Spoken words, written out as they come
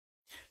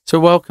So,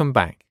 welcome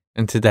back,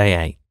 and to day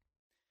 8.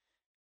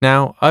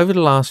 Now, over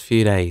the last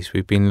few days,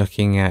 we've been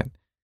looking at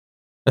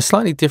a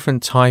slightly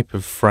different type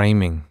of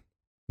framing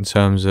in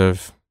terms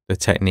of the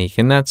technique,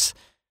 and that's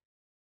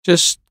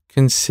just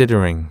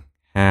considering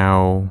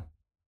how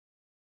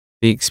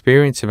the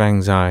experience of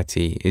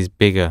anxiety is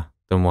bigger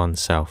than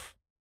oneself,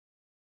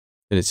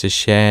 that it's a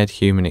shared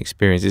human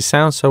experience. It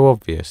sounds so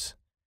obvious,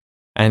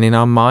 and in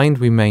our mind,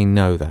 we may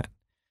know that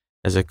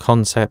as a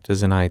concept,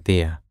 as an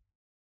idea.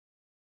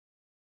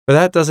 But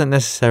that doesn't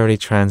necessarily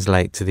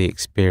translate to the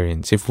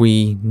experience. If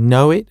we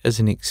know it as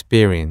an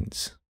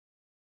experience,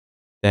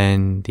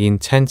 then the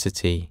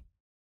intensity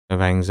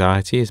of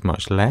anxiety is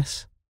much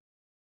less,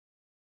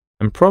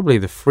 and probably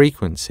the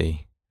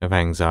frequency of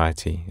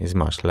anxiety is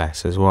much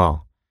less as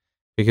well,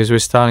 because we're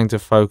starting to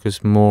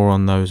focus more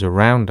on those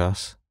around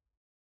us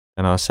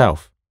than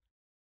ourselves.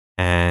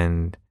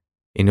 And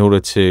in order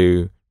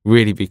to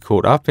really be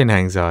caught up in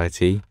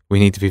anxiety, we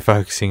need to be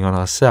focusing on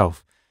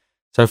ourselves.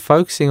 So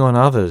focusing on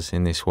others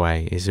in this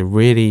way is a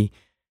really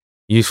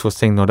useful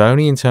thing, not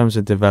only in terms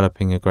of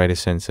developing a greater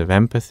sense of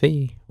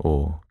empathy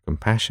or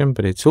compassion,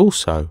 but it's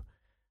also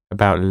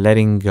about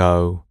letting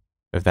go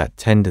of that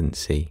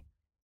tendency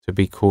to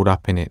be caught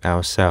up in it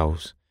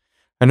ourselves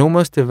and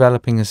almost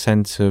developing a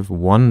sense of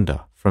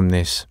wonder from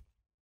this,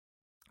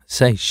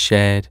 say,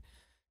 shared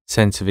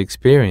sense of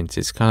experience.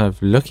 It's kind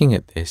of looking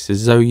at this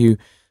as though you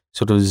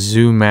sort of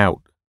zoom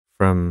out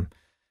from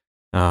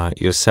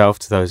yourself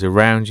to those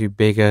around you,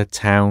 bigger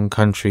town,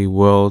 country,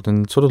 world,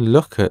 and sort of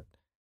look at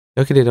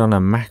it on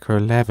a macro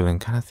level and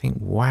kind of think,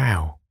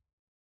 wow,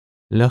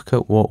 look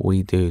at what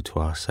we do to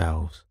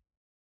ourselves.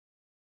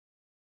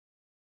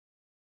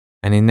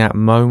 And in that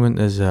moment,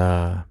 there's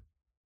a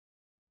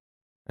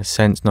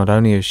sense not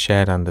only of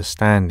shared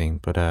understanding,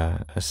 but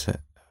a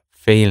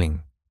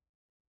feeling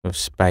of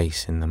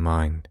space in the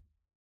mind.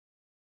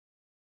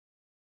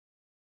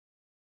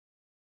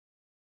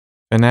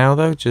 For now,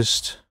 though,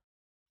 just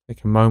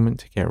take a moment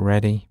to get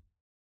ready,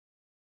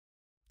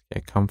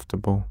 get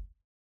comfortable.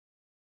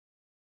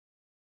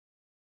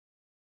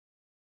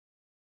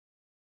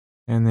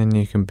 And then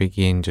you can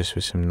begin just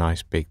with some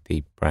nice big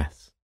deep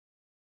breaths.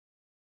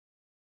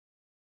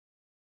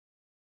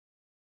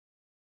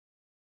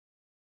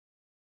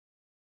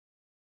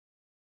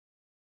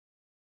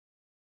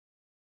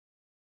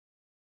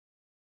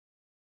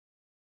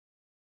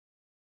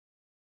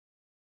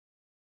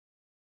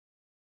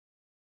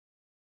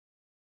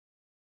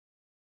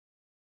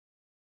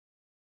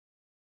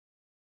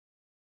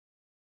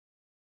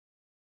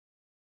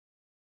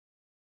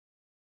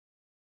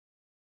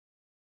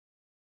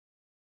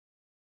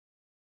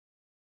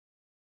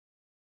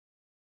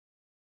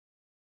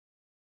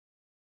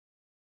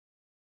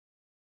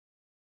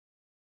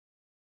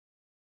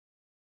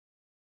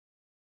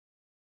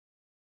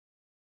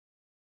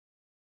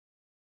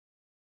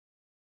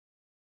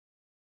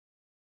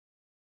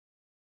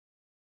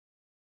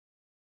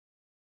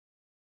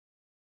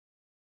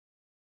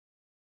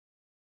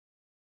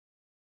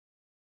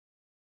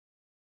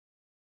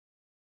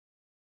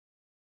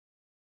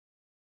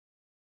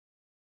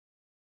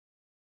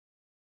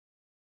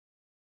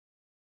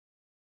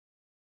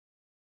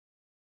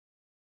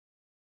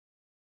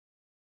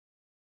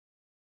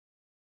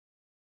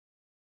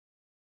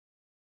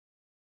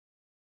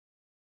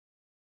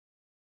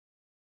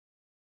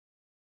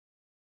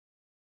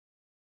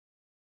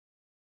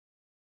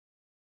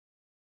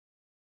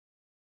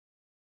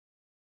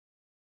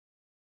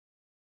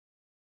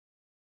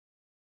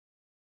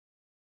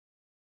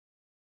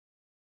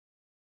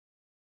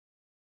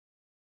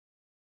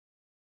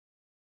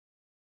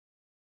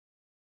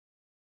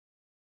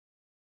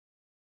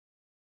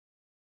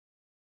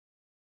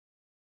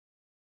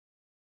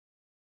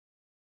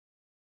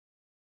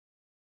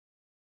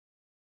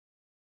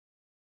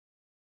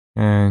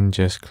 And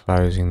just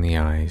closing the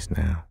eyes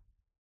now.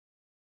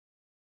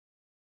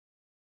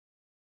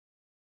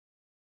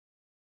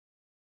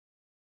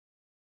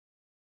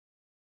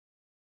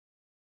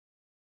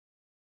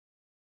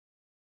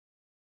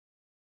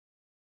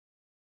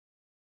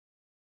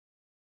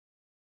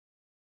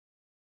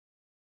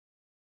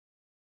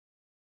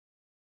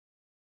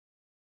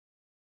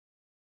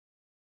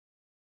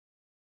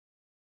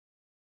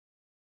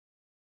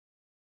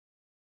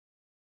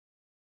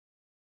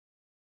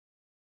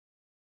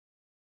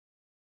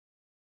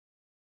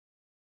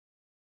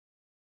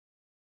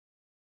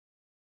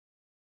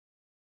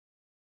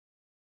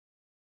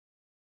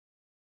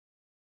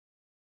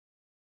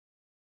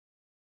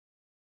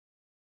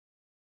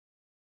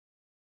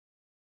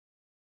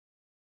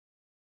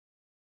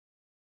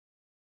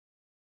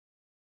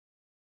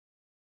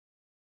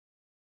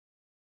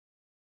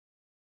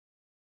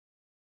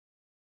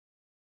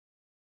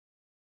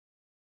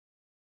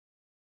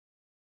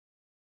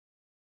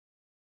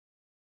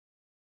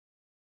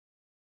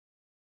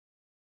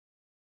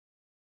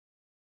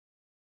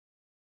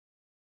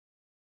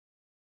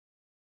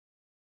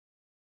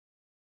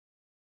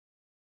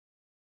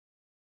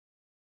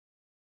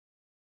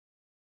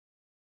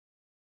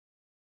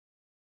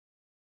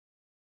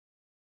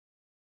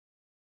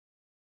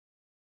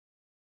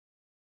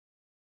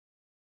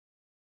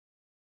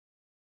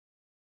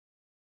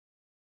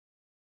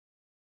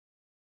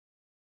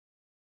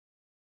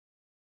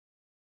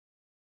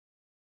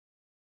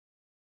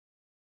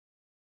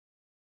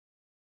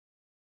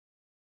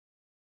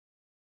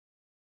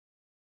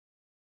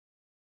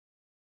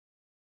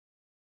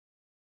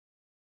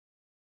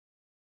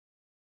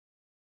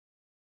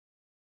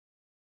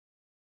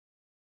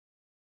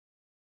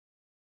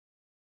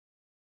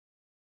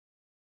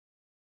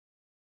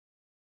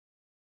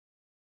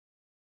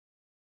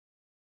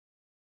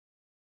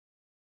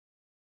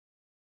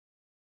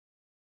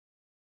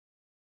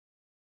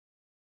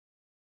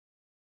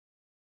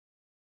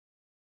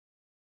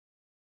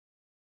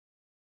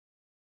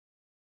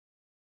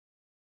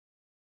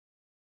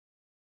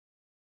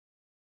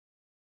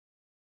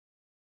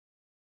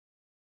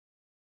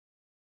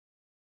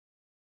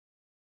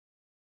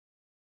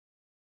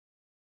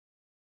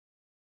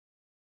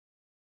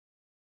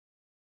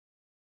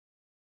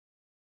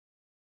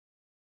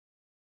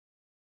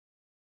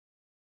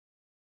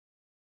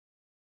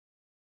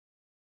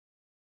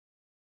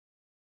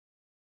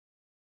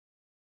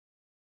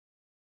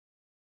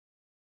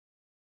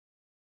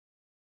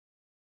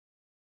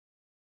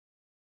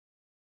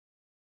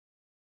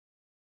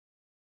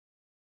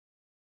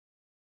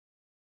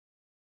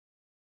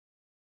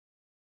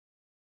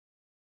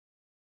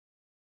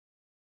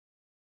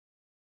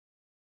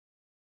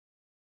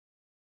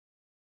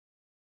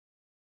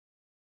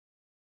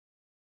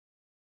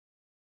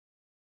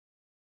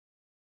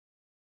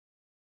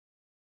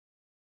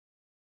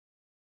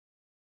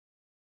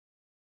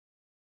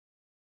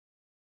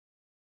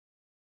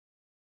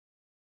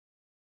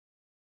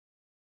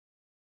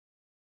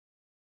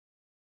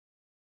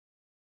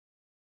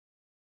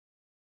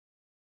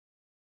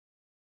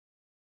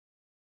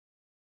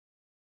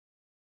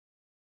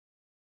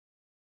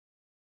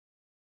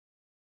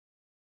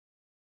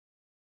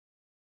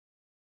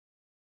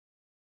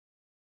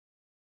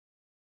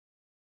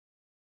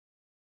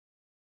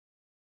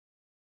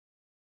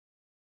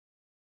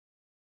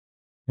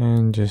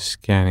 And just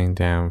scanning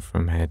down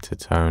from head to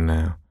toe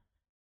now,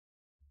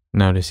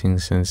 noticing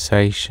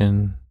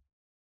sensation,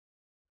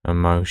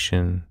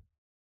 emotion,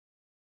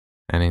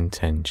 and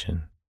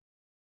intention.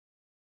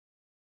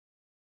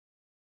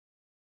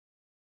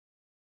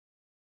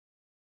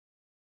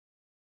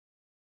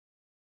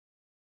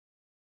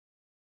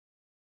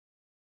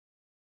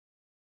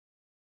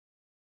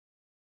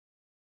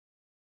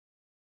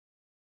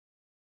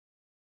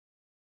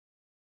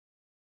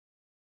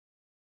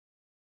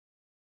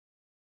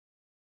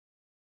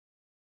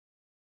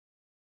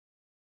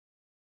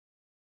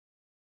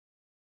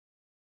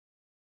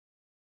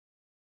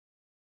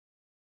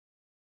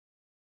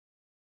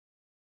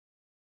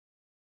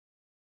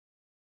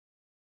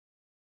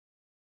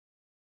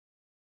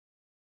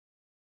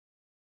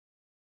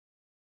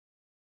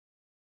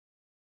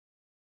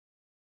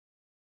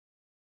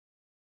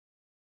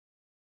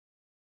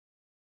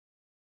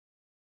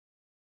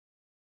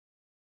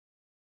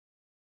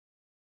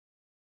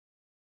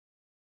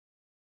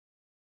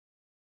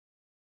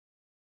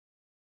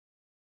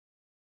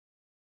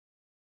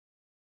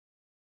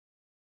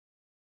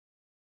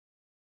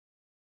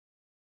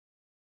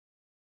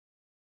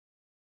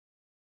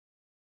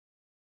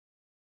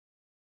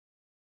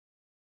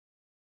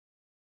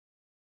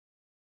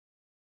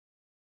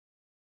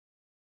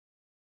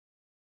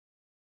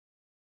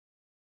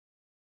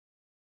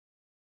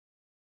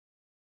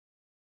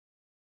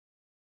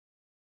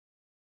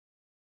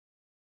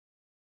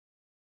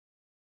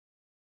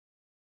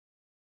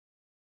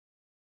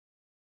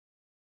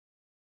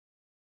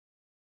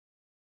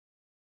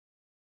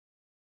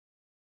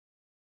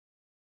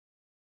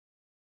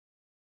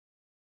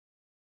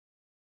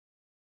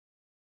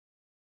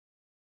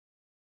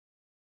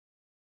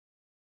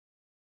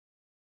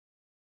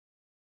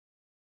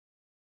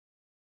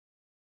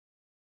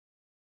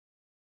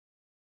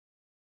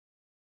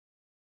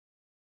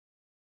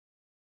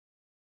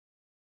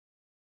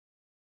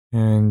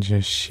 And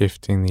just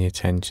shifting the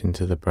attention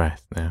to the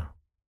breath now.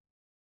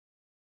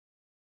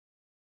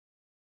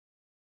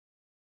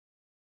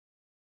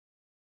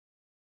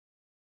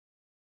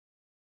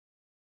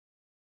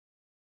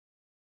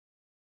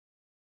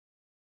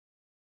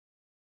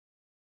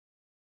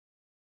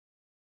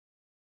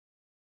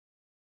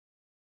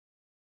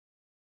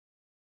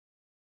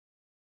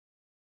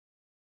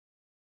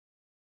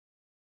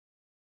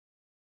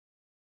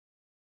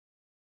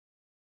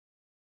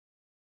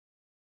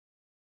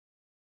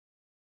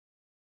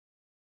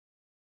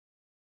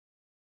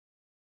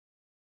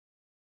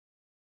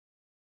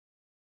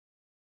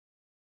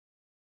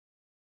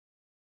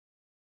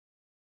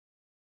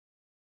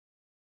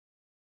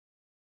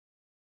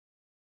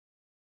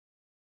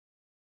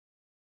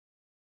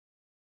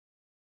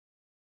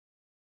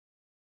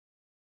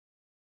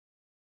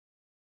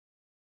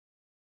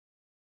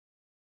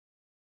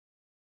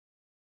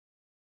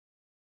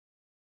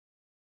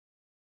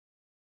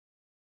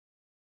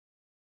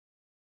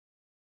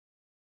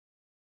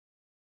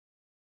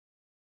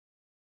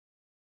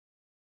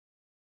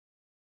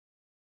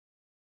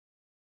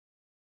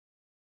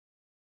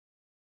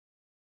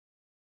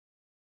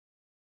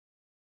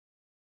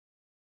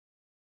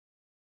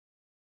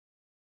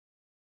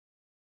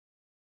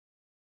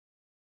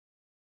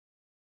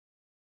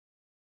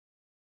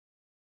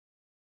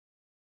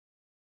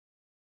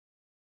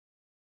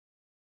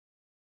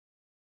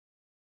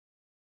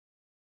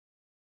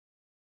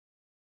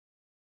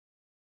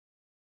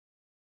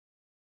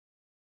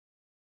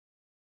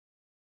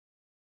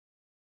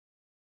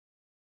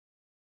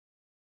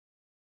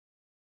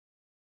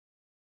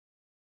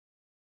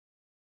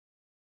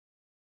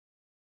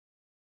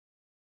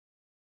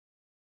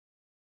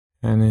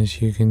 And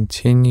as you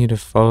continue to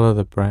follow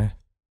the breath,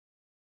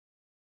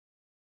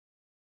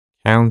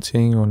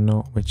 counting or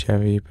not,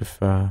 whichever you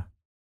prefer,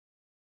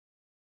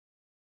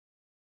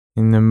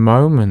 in the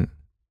moment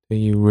that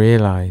you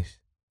realize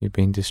you've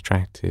been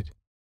distracted,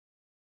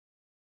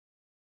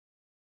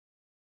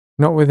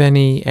 not with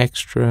any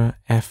extra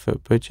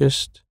effort, but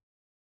just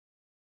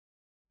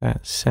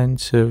that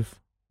sense of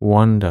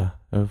wonder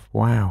of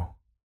wow,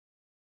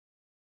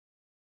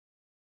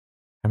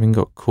 having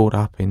got caught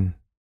up in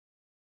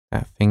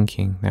that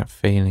thinking, that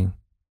feeling,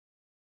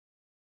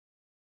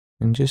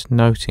 and just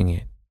noting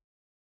it,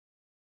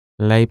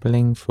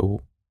 labeling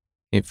for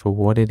it for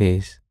what it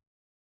is,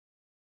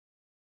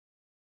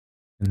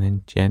 and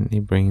then gently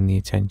bringing the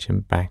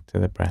attention back to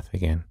the breath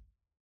again.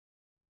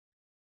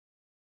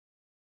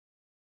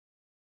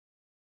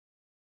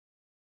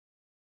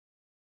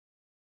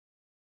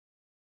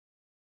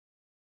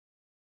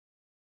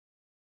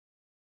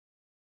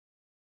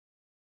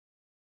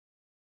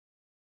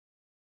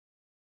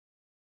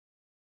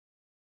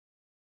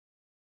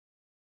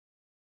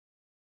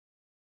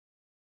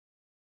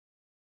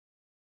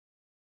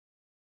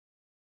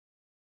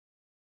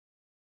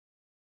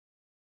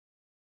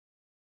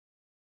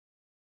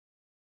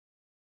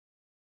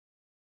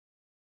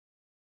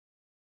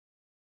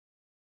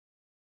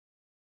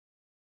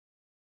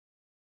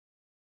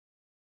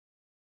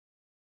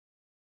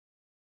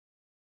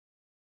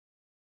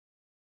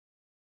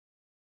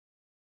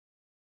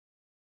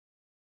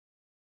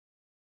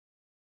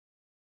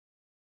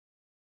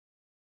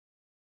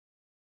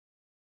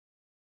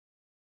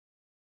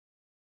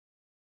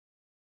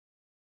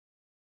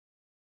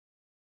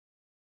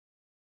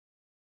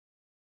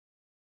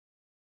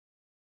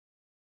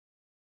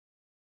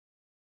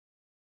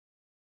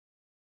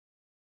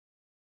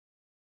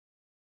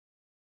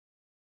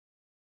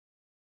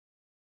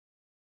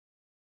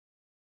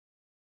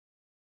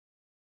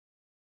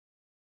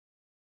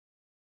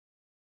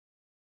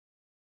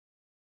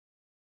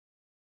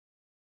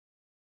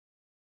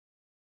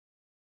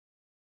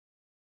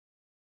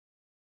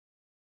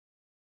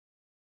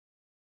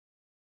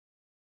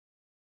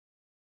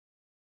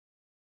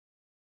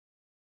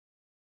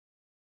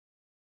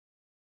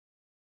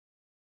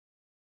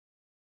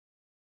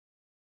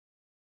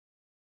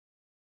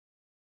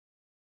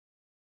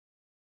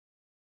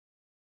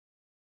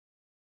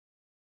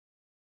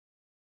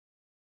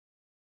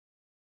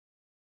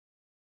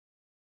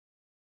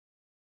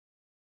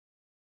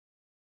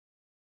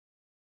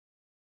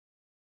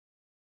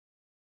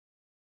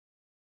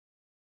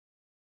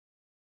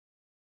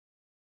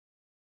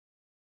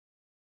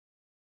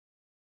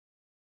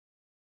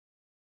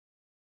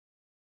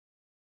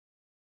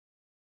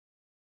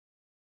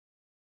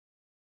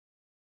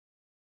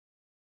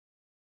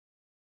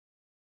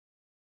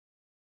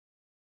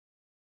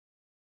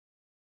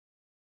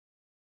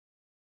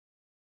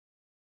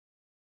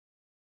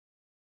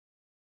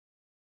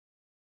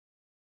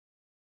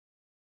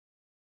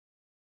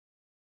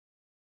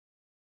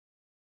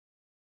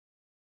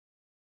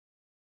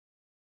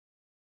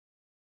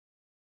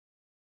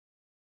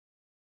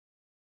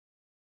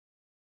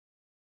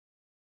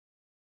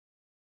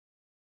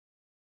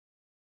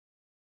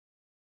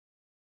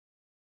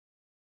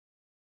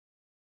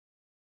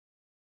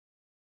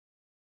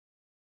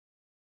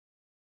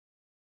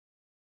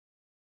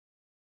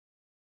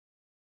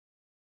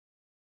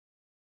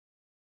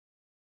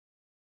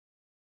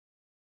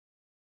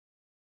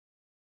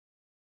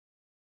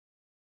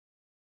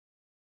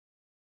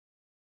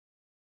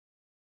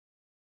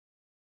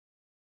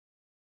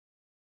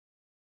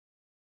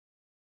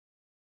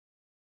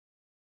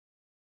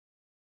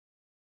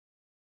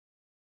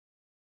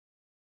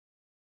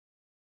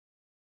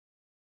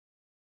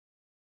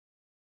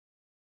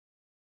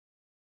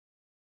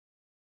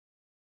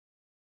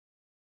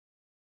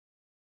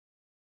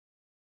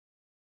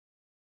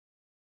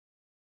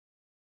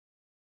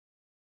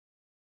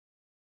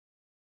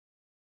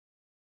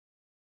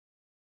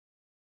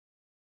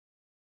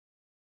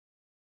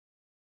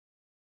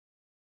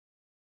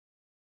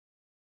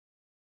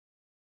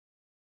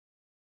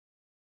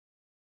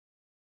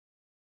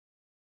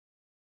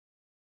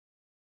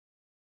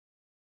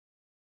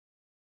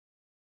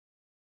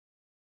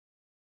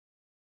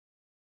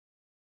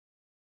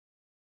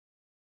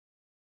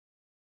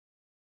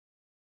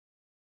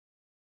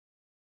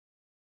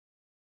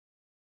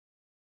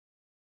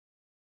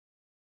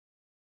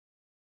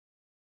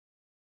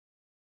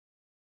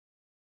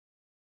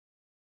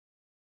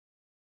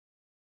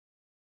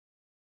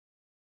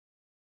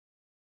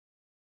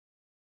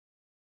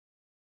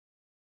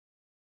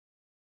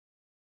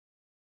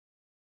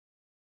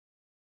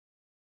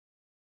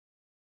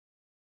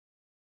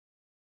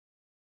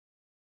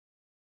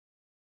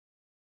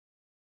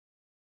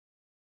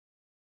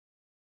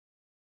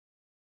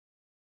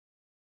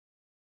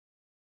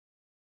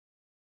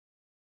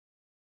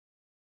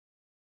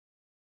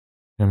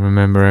 And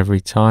remember,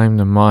 every time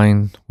the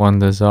mind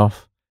wanders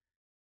off,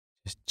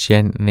 just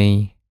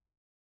gently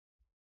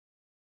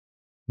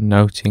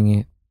noting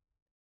it,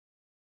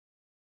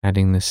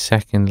 adding the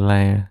second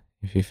layer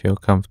if you feel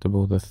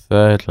comfortable, the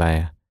third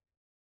layer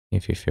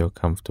if you feel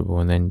comfortable,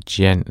 and then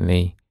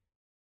gently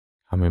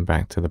coming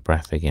back to the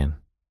breath again.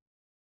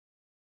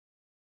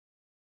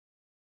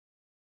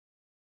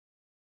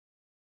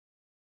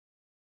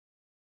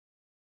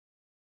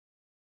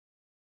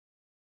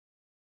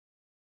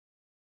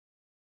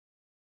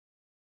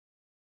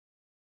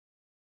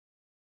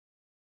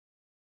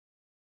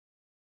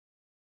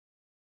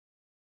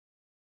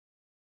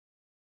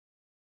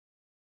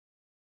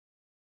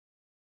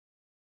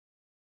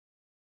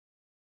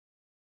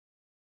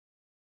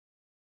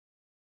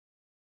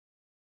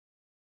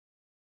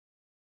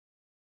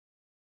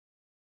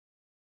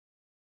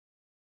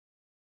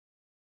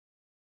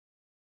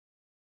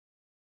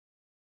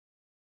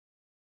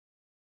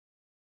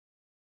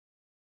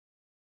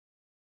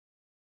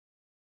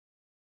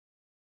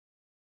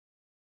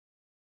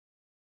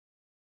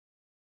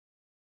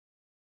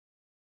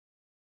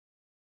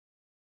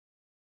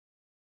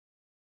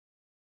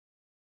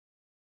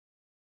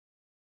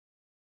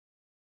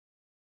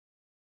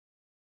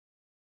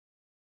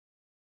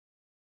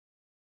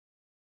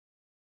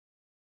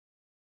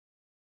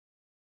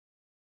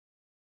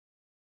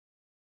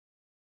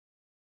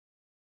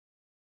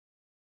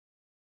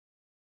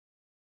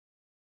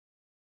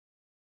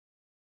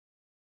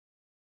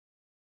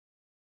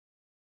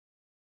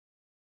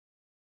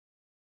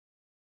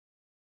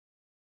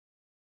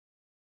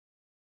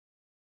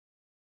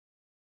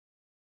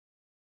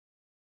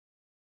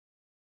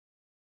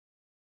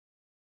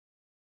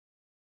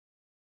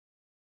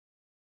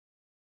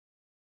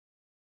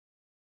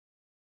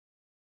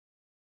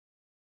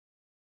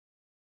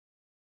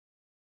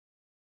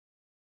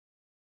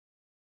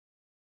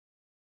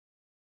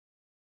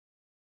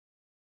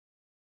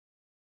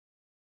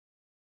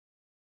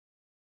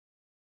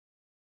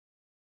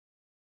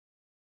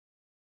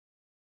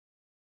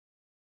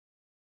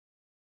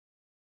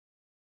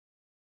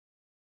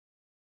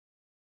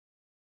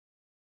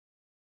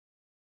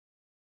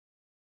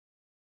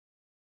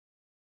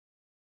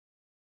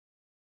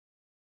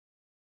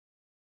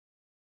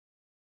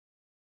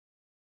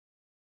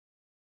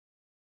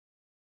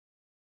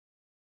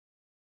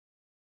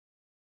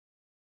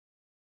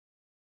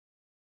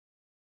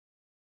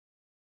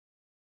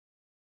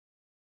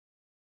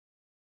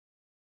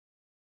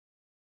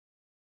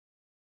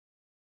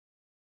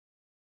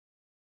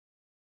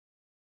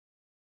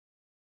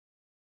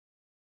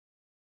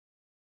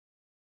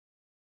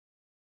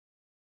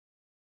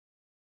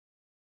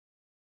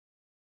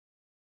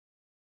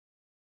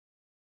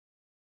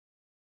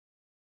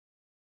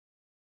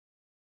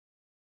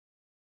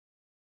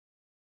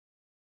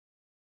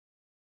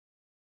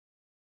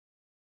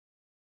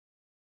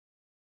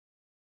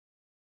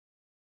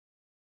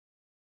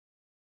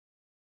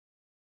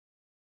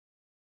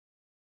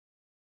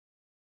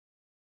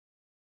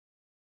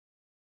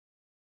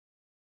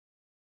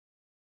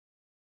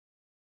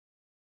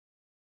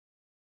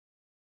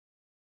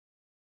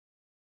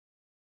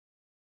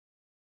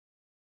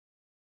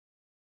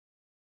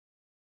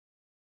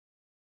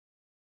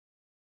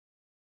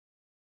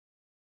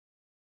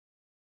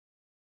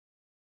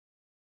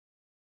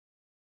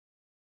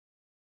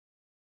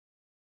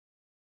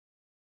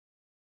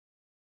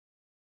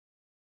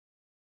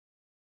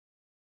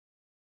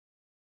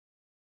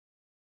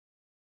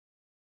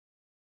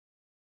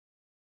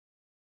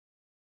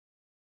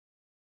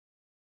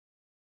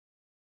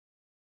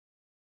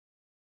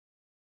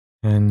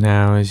 And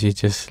now, as you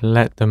just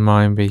let the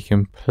mind be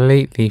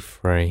completely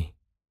free,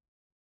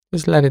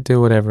 just let it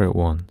do whatever it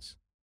wants,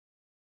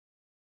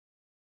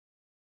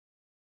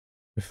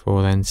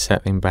 before then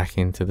settling back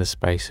into the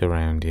space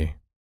around you.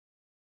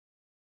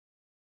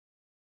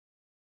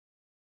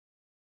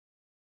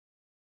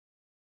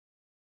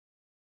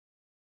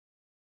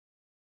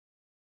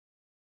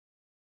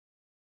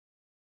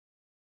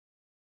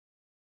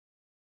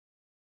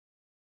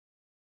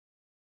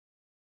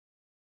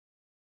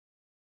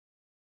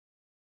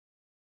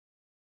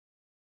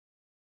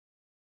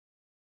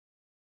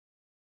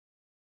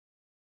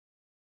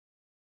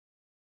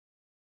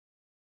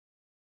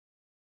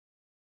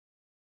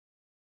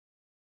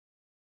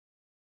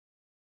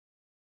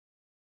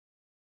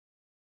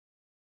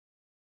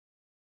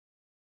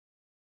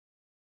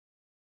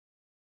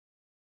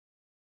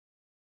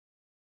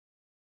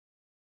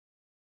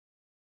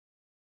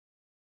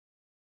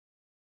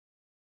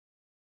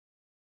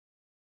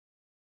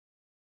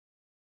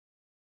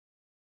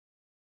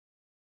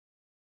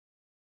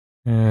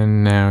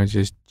 And now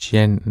just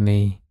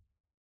gently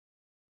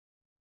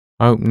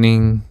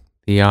opening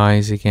the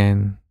eyes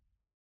again,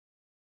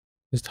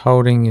 just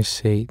holding your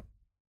seat,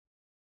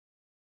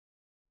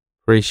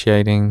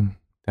 appreciating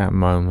that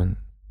moment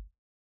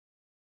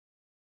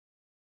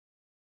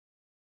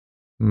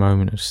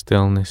of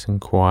stillness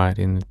and quiet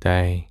in the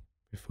day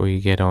before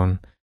you get on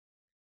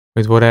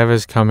with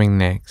whatever's coming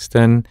next.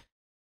 And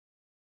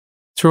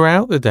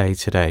throughout the day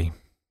today,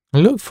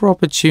 And look for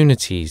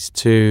opportunities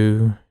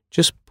to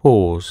just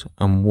pause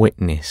and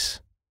witness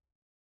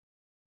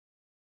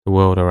the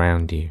world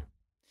around you.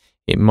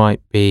 It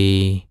might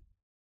be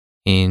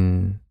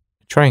in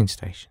a train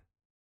station,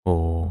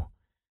 or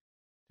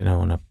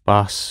on a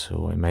bus,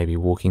 or it may be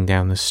walking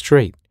down the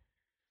street.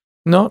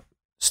 Not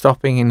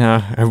stopping in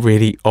a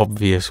really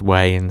obvious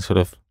way and sort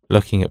of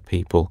looking at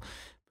people,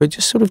 but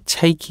just sort of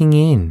taking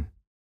in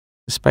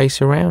the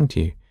space around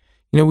you.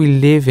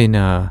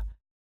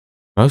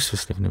 Most of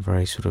us live in a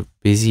very sort of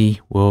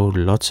busy world,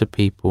 lots of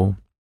people,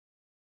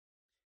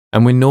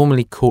 and we're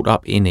normally caught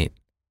up in it.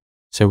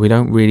 So we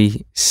don't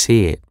really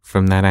see it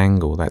from that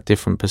angle, that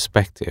different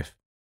perspective,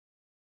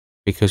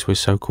 because we're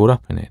so caught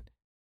up in it.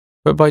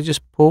 But by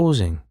just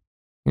pausing,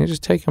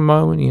 just take a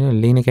moment,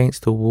 lean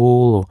against the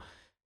wall,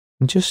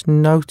 and just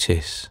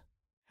notice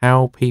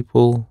how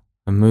people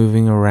are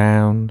moving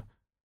around,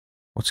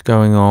 what's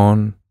going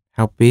on,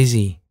 how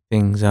busy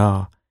things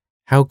are,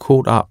 how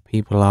caught up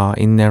people are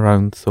in their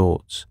own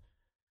thoughts.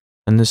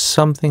 And there's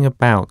something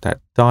about that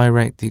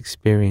direct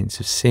experience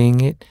of seeing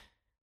it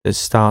that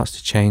starts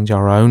to change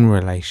our own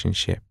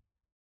relationship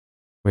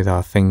with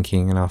our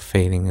thinking and our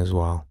feeling as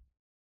well.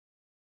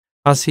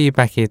 I'll see you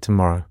back here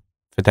tomorrow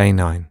for day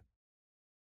 9.